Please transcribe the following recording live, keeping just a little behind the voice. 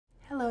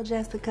Hello,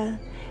 Jessica.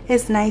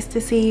 It's nice to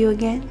see you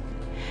again.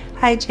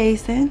 Hi,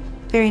 Jason.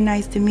 Very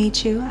nice to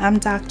meet you. I'm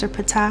Dr.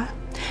 Patah.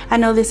 I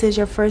know this is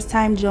your first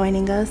time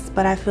joining us,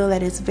 but I feel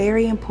that it's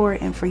very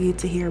important for you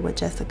to hear what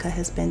Jessica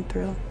has been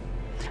through.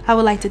 I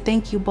would like to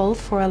thank you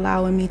both for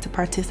allowing me to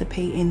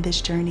participate in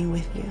this journey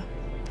with you.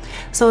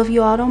 So if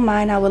you all don't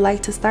mind, I would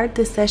like to start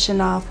this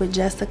session off with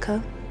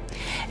Jessica.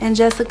 And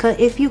Jessica,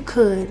 if you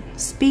could,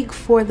 speak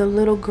for the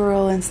little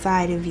girl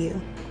inside of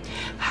you.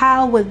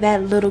 How would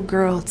that little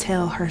girl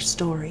tell her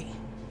story?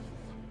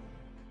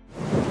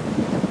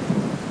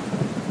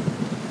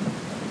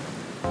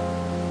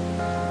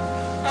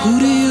 Who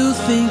do you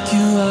think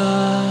you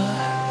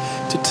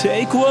are to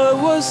take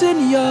what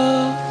wasn't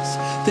yours?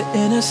 The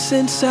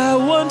innocence I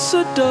once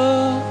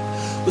adored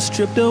was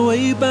stripped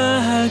away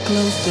behind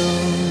closed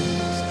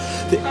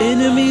doors. The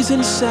enemies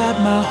inside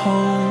my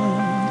home,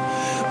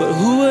 but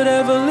who would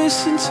ever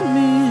listen to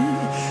me?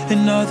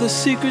 And all the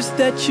secrets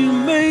that you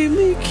made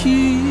me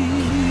keep.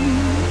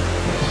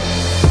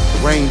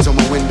 Rains on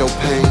my window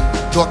pane,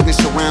 darkness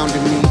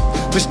surrounding me.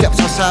 Footsteps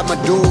outside my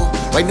door,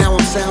 right now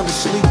I'm sound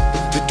asleep.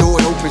 The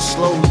door opens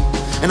slowly,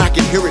 and I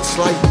can hear it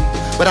slightly,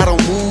 but I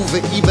don't move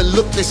or even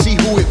look to see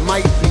who it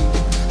might be.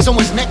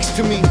 Someone's next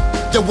to me,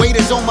 the weight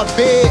is on my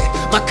bed,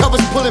 my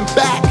cover's pulling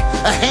back,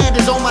 a hand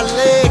is on my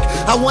leg.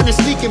 I wanna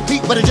sneak and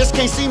peek, but I just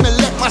can't seem to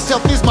let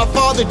myself. Is my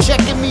father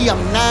checking me?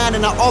 I'm 9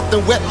 and I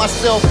often wet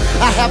myself.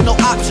 I have no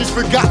options,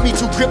 forgot me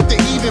too grip to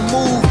even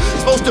move.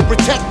 Supposed to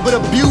protect but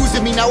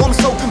abusing me, now I'm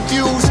so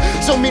confused.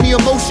 So many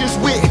emotions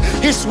with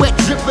his sweat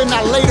dripping.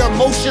 I later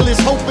motionless,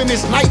 hoping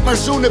this nightmare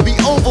soon to be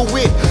over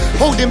with.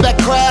 Holding back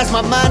cries,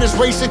 my mind is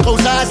racing,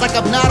 close eyes like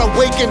I'm not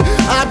awakened.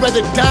 I'd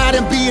rather die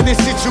than be in this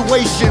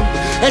situation.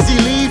 As he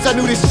leaves, I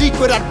knew the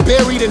secret I'd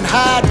buried and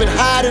hide, but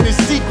hiding the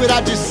secret,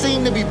 I just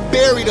seem to be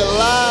buried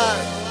alive.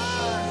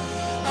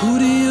 Who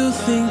do you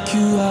think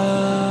you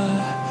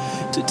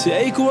are to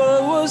take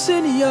what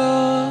wasn't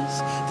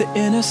yours? The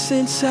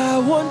innocence I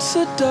once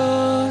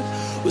adored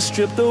was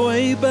stripped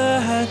away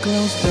behind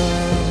closed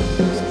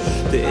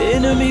doors. The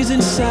enemies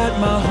inside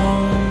my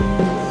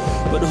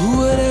home, but who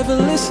would ever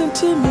listen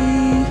to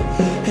me?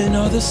 And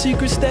all the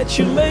secrets that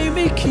you made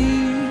me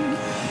keep,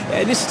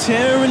 and it's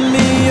tearing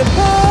me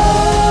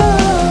apart.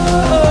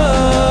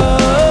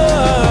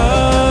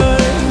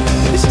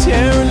 It's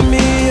tearing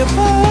me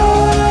apart.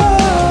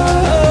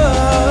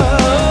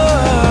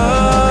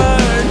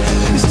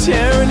 It's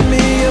tearing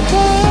me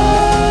apart.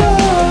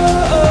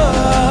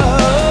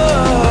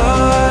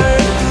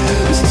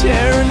 It's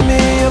tearing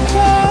me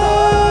apart.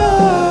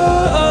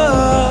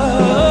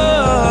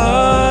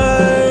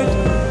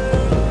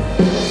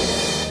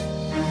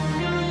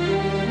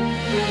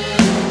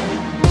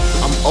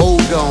 I'm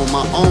older on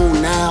my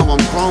own now,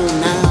 I'm grown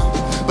now,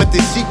 but the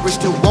secret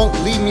still won't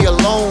leave me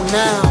alone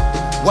now.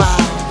 Wow,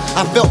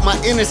 I felt my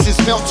innocence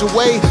melt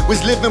away,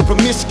 was living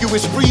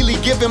promiscuous, freely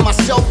giving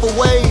myself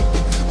away.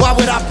 Why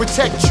would I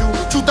protect you?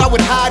 Truth I would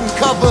hide and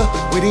cover.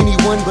 Would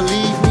anyone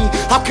believe me?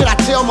 How could I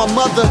tell my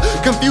mother?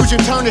 Confusion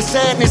turned to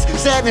sadness,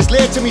 sadness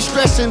led to me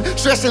stressing,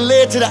 stressing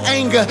led to the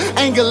anger,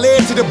 anger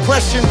led to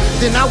depression.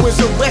 Then I was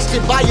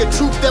arrested by a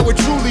truth that would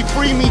truly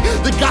free me.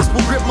 The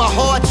gospel gripped my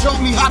heart, showed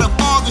me how the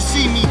Father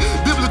see me.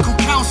 Biblical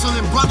counsel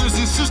and brothers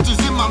and sisters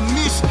in my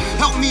midst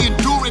helped me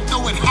endure it.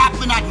 Though it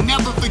happened, I'd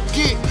never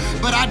forget.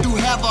 But I do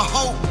have a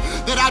hope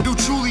that I do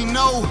truly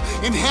know.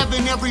 In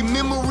heaven every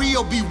memory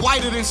will be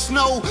whiter than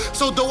snow.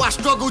 So though I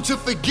struggle to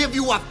forgive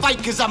you, I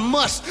fight cause I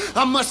must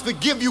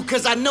forgive you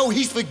cause I know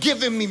he's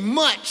forgiven me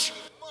much.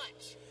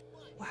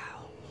 Wow.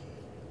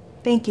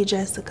 Thank you,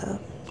 Jessica,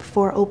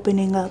 for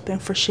opening up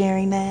and for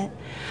sharing that.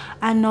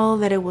 I know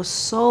that it was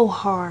so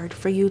hard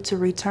for you to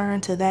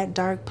return to that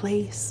dark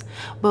place,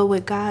 but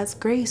with God's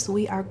grace,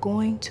 we are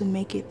going to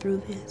make it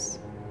through this.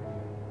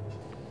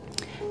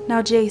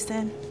 Now,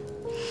 Jason,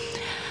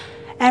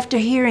 after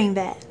hearing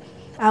that,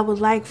 I would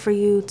like for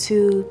you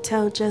to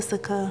tell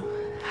Jessica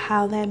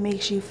how that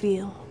makes you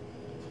feel.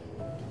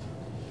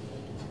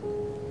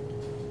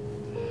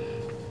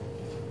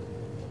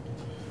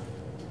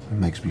 It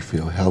makes me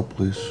feel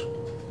helpless.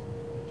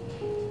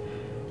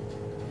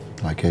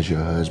 Like, as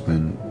your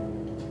husband,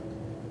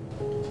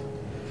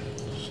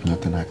 there's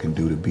nothing I can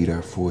do to be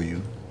there for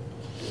you.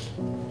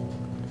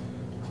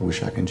 I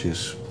wish I can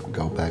just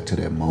go back to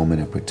that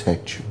moment and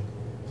protect you.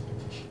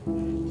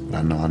 But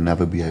I know I'll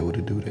never be able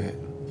to do that.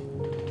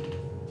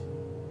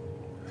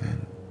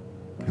 And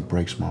it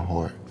breaks my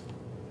heart.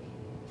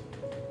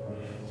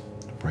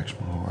 It breaks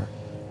my heart.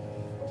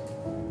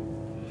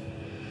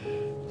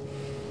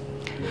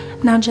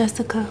 Now,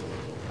 Jessica,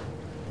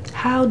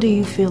 how do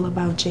you feel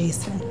about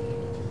Jason?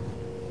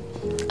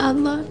 I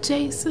love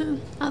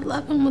Jason. I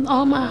love him with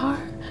all my heart.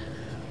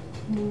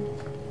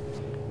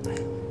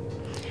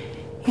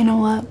 You know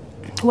what?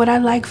 What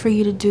I'd like for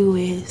you to do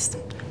is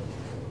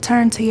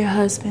turn to your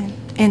husband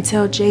and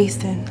tell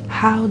Jason,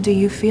 how do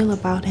you feel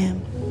about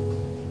him?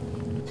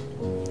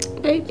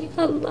 Baby,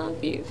 I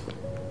love you.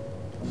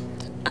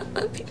 I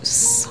love you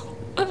so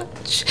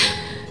much.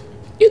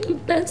 You're the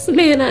best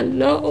man I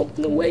know.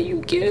 The way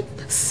you give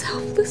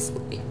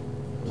selflessly.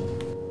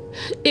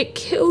 It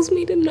kills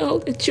me to know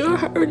that you're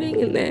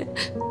hurting and that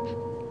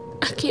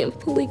I can't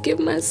fully give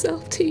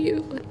myself to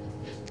you.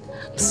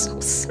 I'm so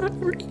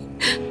sorry.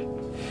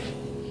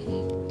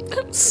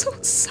 I'm so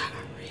sorry.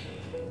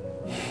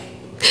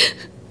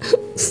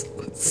 I'm so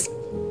sorry.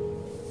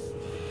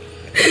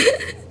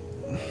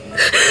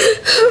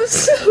 I'm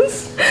so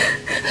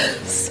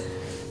sorry.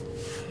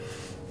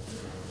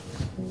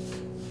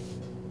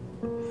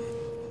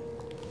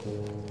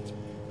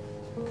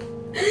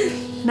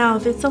 Now,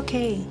 if it's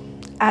okay,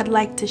 I'd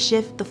like to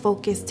shift the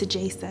focus to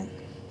Json.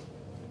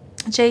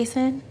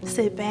 Json,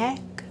 sit back.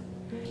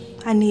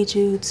 I need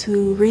you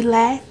to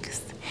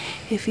relax.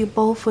 If you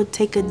both would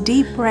take a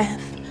deep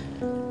breath.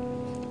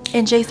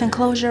 And Json,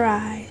 close your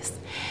eyes.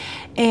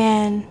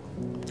 And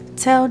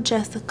tell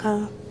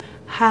Jessica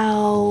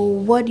how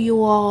what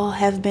you all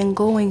have been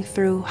going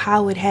through,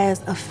 how it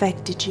has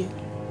affected you.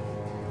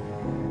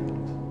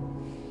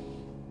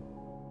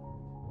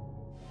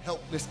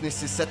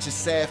 Helplessness is such a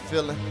sad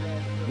feeling.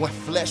 One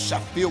flesh I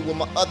feel what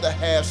my other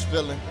half's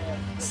feeling.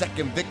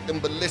 Second victim,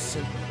 but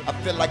listen, I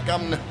feel like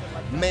I'm the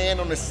man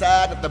on the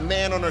side of the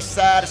man on her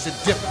side. It's a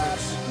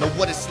difference. Know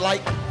what it's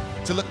like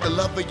to look the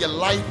love of your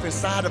life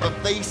inside of her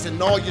face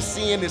and all you're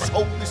seeing is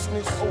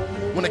hopelessness.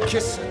 Wanna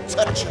kiss her,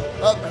 touch her,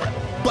 hug her,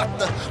 but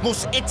the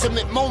most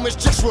intimate moments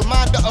just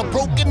remind her of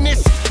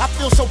brokenness. I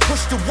feel so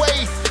pushed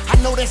away. I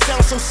know that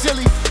sounds so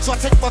silly, so I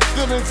take my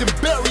feelings and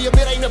bury them.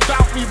 It ain't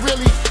about me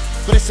really,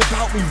 but it's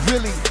about me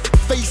really.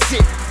 Face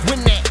it,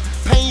 when that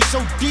pain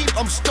so deep,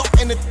 I'm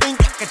starting to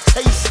think I can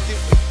taste it.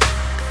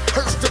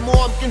 Hurts the more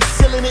I'm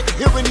concealing it.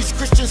 Hearing these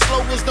Christian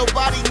slogans,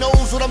 nobody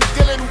knows what I'm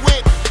dealing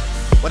with.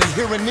 But in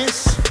hearing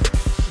this,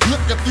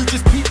 look, if you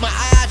just peep my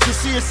eyes, you'll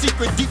see a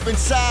secret deep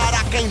inside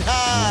I can't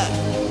hide.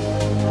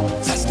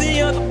 That's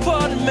the other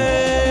part of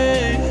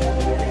me.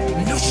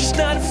 No, she's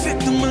not a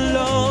victim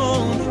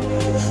alone.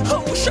 I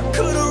wish I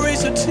could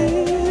erase her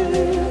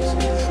tears,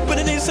 but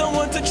I need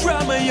someone to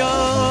dry my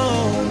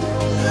own.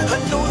 I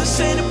know this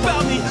ain't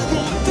about me,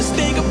 won't make this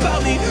thing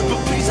about me,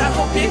 but please, I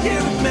hope you're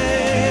hearing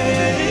me.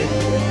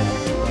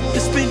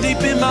 It's been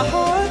deep in my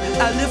heart,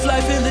 I live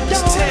life in the dark.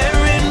 It's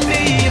tearing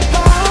me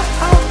apart,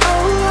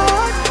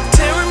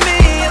 tearing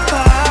me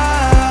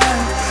apart.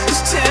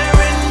 It's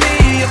tearing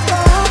me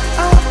apart,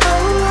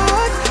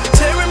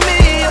 tearing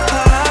me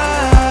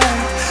apart.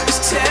 It's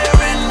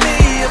tearing me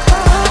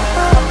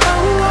apart,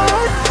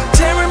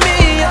 tearing me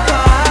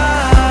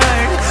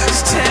apart.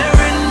 It's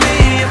tearing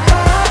me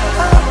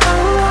apart,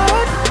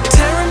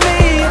 tearing me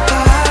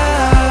apart.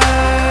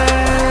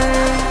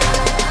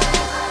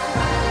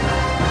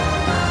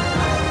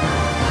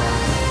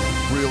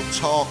 Real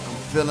talk, I'm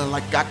feeling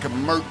like I can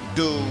murk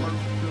dude.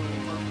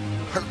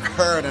 Hurt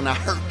her and I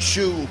hurt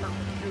you.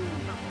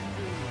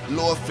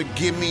 Lord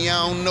forgive me,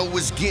 I don't know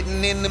what's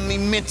getting into me.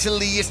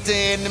 Mentally it's the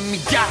enemy.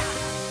 God,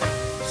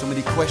 so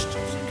many questions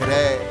you could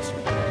ask.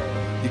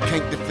 You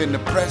can't defend the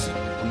present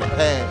from the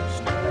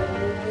past.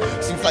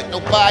 Seems like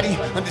nobody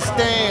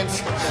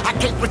understands. I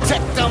can't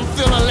protect her, I'm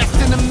feeling less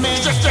than a man.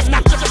 Just as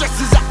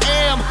I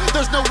am,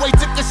 there's no way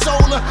to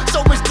console her.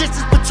 So much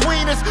distance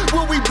between us,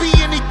 will we be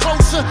any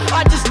closer?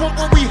 I just want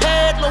what we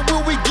had, Lord,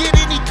 will we get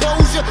any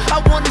closure?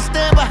 I wanna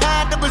stand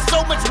behind her, but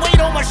so much weight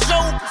on my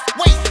shoulders.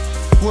 Wait,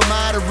 who am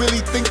I to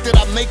really think that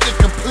I make it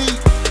complete?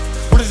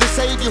 What is the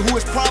Savior who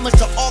has promised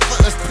to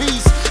offer us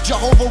peace?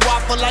 Jehovah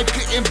Rapha, life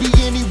couldn't be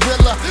any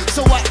realer.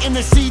 So I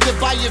intercede that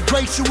by your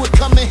grace you would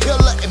come and heal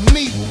her and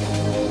me.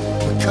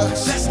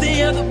 Because that's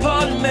the other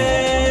part of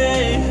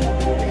me.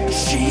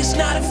 She's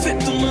not a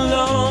victim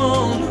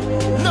alone.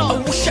 no, I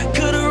wish I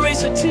could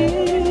erase her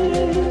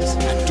tears,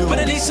 but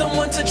I need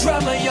someone to dry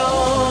my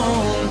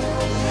own.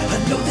 I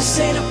know this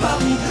ain't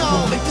about me,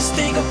 won't make this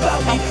thing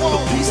about me, but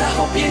please, I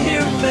hope you're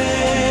hearing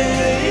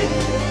me.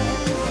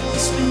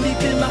 It's been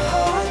deep in my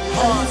heart,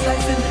 I live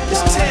life in the dark.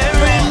 It's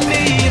tearing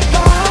me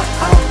apart,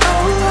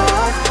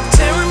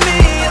 tearing me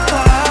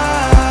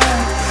apart.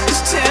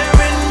 It's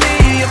tearing me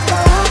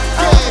apart,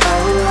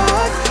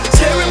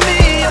 tearing me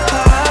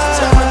apart.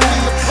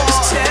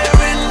 It's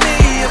tearing me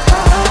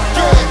apart,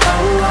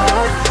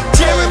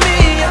 tearing me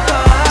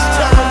apart.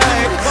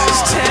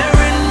 It's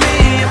tearing me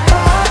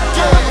apart,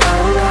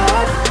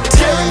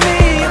 tearing me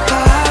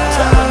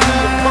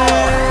apart.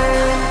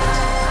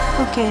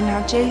 Okay, now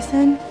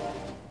Json,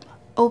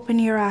 open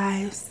your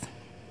eyes.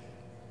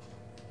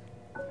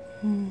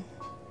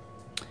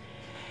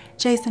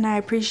 Json, I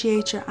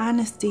appreciate your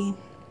honesty.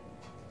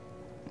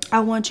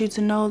 I want you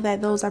to know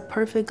that those are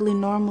perfectly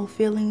normal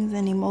feelings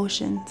and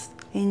emotions,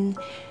 and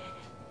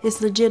it's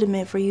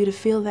legitimate for you to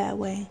feel that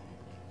way.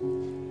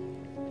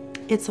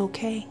 It's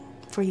okay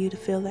for you to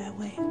feel that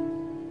way.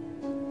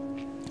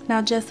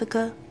 Now,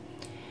 Jessica,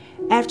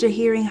 after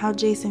hearing how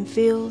Json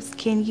feels,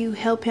 can you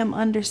help him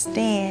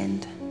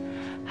understand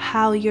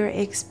how your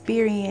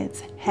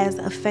experience has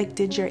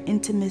affected your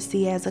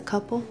intimacy as a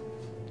couple?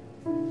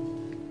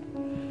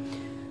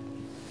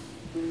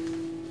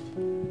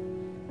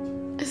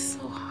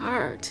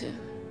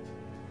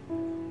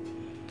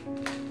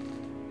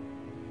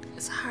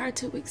 It's hard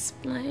to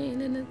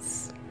explain, and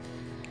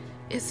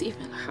it's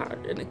even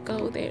harder to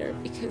go there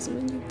because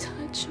when you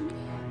touch me,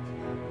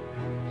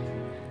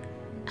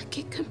 I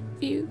get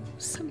confused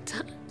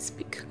sometimes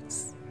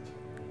because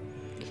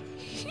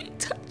he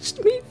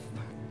touched me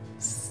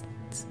first.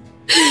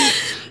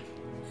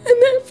 And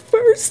that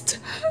first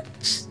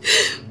touch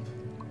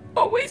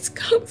always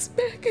comes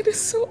back and it's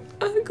so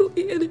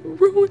ugly and it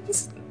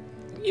ruins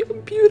your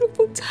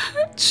beautiful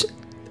touch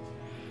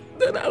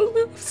that I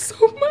love so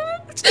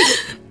much.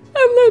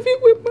 I love you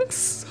with my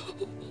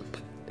soul,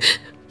 but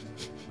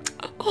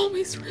I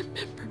always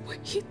remember what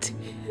he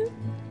did.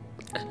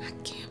 And I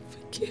can't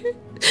forget.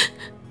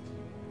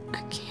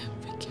 I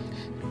can't forget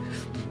it.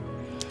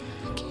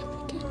 I can't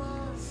forget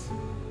it.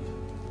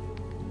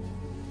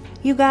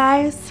 You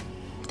guys,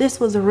 this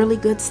was a really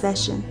good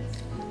session.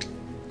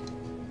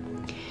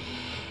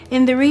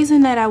 And the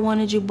reason that I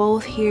wanted you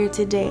both here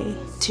today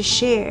to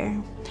share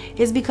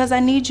is because I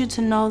need you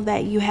to know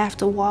that you have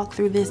to walk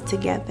through this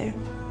together.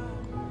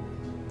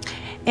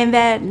 And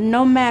that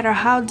no matter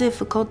how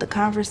difficult the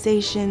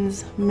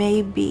conversations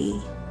may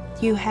be,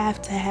 you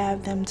have to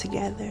have them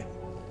together.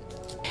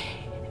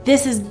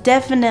 This is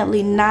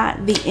definitely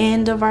not the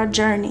end of our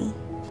journey,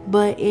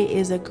 but it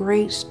is a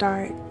great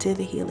start to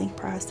the healing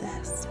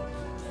process.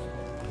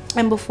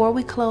 And before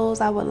we close,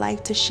 I would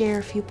like to share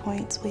a few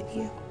points with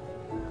you.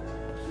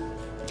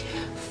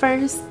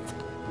 First,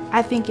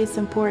 I think it's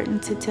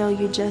important to tell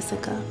you,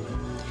 Jessica,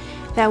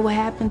 that what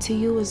happened to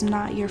you is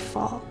not your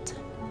fault.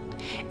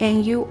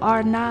 And you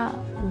are not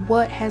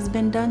what has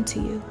been done to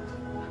you,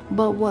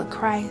 but what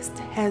Christ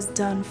has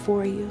done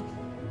for you.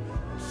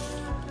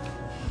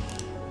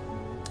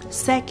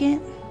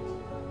 Second,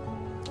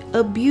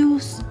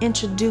 abuse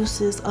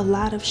introduces a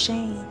lot of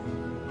shame.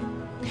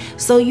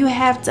 So you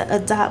have to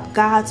adopt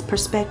God's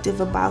perspective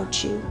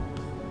about you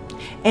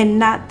and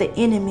not the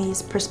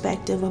enemy's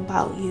perspective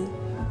about you.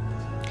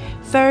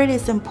 Third,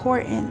 it's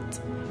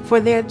important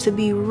for there to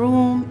be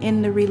room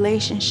in the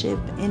relationship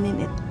and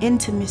in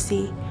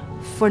intimacy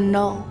for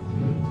no.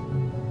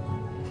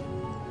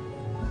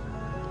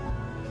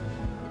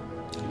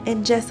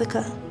 And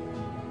Jessica,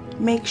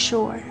 make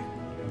sure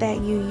that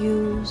you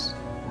use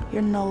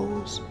your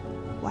no's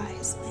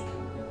wisely.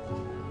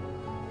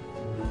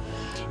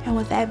 And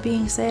with that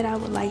being said, I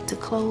would like to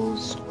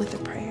close with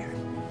a prayer.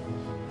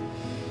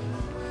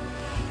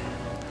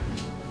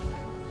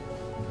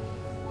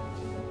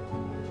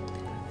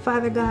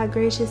 Father God,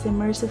 gracious and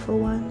merciful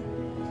one,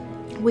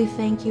 we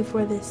thank you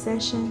for this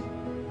session.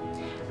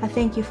 I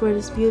thank you for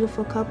this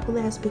beautiful couple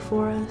that's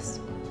before us.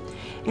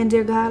 And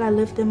dear God, I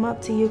lift them up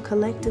to you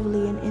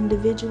collectively and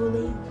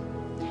individually.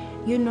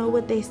 You know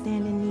what they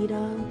stand in need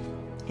of,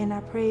 and I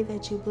pray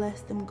that you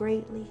bless them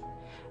greatly.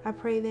 I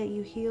pray that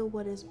you heal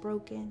what is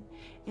broken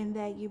and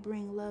that you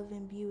bring love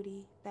and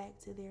beauty back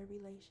to their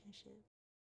relationship.